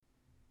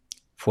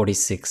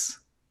46.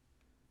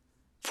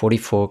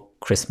 44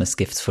 Christmas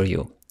Gifts for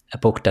You, a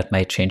book that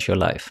may change your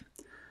life.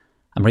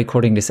 I'm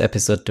recording this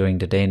episode during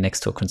the day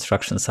next to a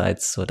construction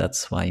site, so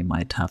that's why you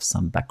might have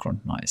some background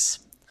noise.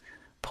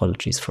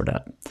 Apologies for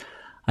that.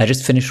 I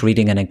just finished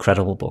reading an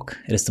incredible book.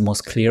 It is the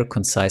most clear,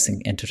 concise,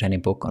 and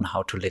entertaining book on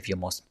how to live your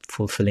most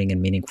fulfilling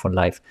and meaningful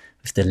life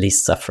with the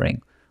least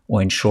suffering.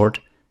 Or in short,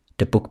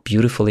 the book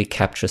beautifully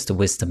captures the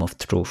wisdom of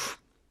truth.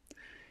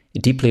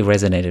 It deeply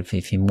resonated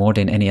with me more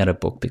than any other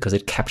book because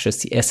it captures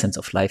the essence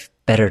of life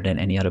better than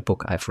any other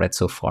book I've read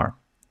so far.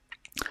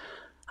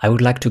 I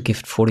would like to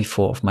gift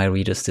 44 of my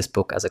readers this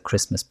book as a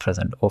Christmas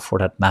present, or for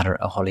that matter,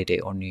 a holiday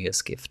or New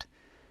Year's gift.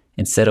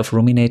 Instead of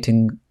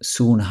ruminating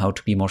soon how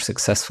to be more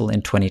successful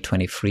in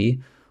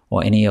 2023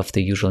 or any of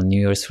the usual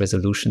New Year's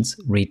resolutions,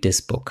 read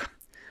this book.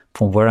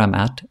 From where I'm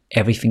at,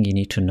 everything you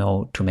need to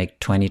know to make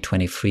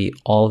 2023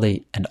 all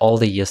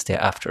the years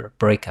thereafter,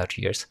 breakout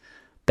years,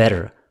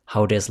 better.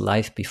 How there's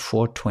life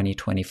before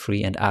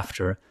 2023 and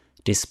after,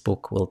 this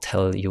book will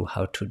tell you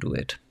how to do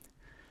it.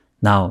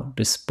 Now,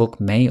 this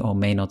book may or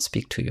may not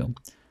speak to you,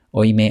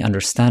 or you may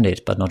understand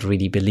it but not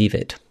really believe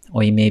it,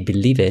 or you may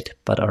believe it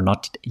but are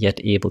not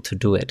yet able to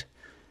do it.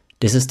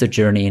 This is the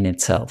journey in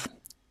itself.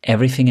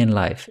 Everything in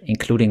life,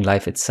 including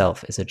life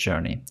itself, is a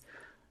journey.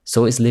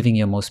 So is living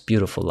your most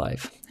beautiful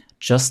life.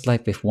 Just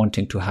like with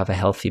wanting to have a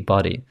healthy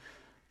body,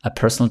 a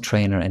personal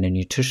trainer and a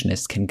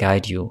nutritionist can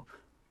guide you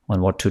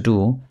on what to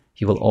do.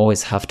 You will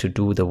always have to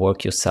do the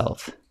work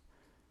yourself.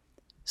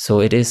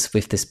 So it is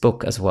with this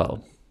book as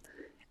well.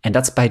 And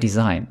that's by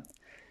design.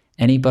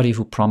 Anybody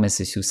who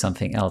promises you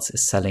something else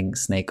is selling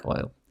snake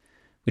oil,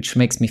 which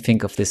makes me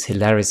think of this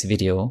hilarious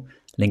video,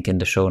 link in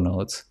the show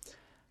notes,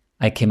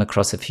 I came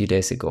across a few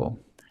days ago.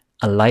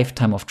 A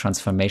lifetime of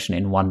transformation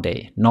in one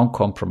day. No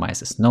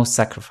compromises, no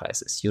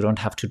sacrifices. You don't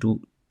have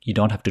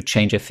to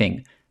change a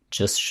thing.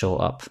 Just show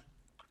up.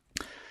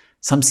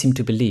 Some seem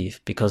to believe,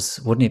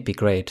 because wouldn't it be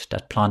great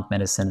that plant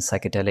medicine,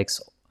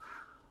 psychedelics,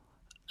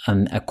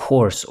 a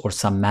course or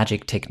some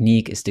magic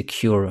technique is the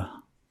cure,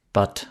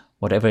 but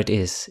whatever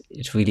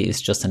it really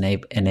is just an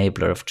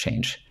enabler of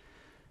change.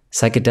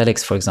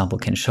 Psychedelics, for example,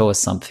 can show us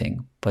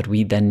something, but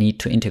we then need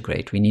to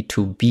integrate. We need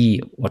to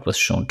be what was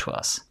shown to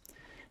us.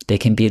 They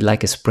can be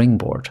like a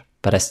springboard,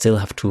 but I still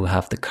have to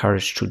have the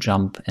courage to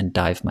jump and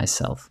dive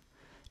myself.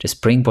 The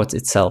springboard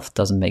itself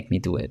doesn't make me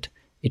do it.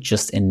 It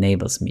just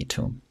enables me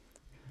to.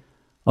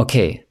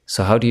 Okay,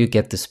 so how do you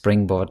get the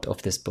springboard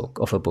of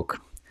a book?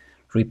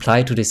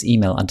 Reply to this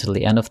email until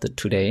the end of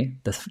today,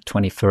 the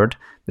 23rd,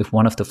 with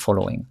one of the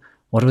following.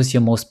 What was your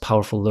most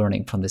powerful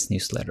learning from this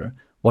newsletter?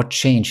 What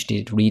change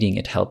did reading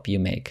it help you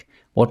make?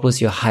 What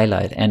was your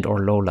highlight and or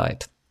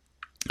lowlight?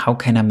 How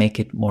can I make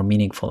it more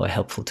meaningful or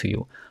helpful to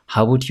you?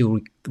 How would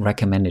you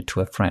recommend it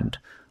to a friend?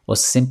 Or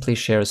simply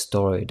share a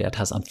story that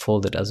has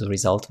unfolded as a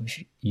result of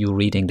you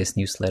reading this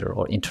newsletter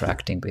or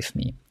interacting with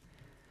me.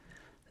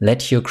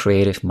 Let your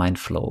creative mind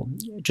flow.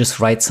 Just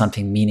write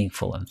something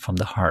meaningful and from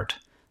the heart.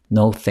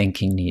 No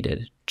thinking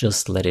needed.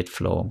 Just let it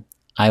flow.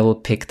 I will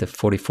pick the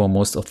 44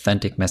 most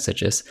authentic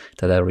messages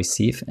that I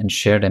receive and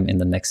share them in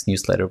the next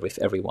newsletter with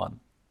everyone.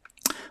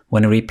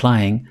 When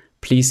replying,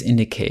 please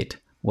indicate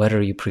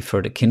whether you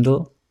prefer the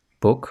Kindle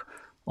book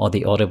or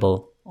the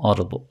audible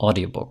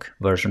audiobook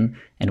version,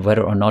 and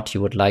whether or not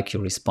you would like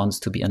your response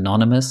to be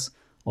anonymous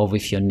or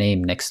with your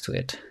name next to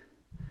it.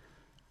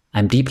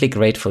 I'm deeply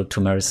grateful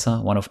to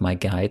Marissa, one of my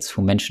guides,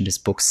 who mentioned this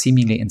book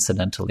seemingly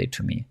incidentally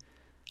to me.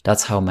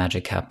 That's how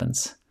magic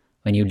happens,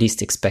 when you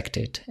least expect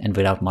it and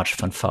without much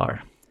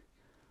fanfare.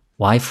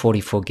 Why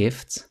 44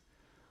 gifts?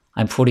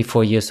 I'm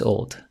 44 years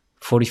old.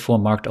 44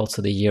 marked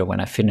also the year when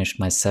I finished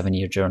my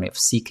 7-year journey of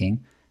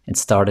seeking and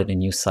started a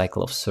new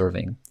cycle of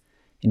serving.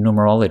 In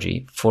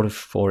numerology,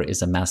 44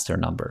 is a master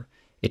number.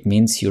 It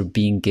means you're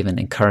being given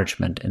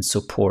encouragement and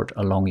support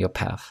along your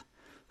path.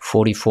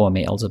 44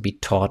 may also be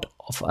thought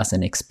of as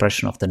an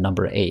expression of the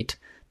number 8,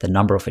 the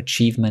number of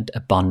achievement,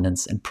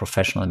 abundance, and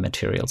professional and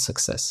material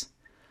success.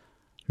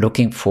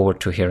 Looking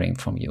forward to hearing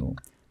from you.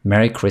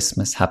 Merry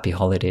Christmas, happy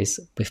holidays,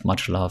 with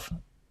much love,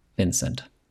 Vincent.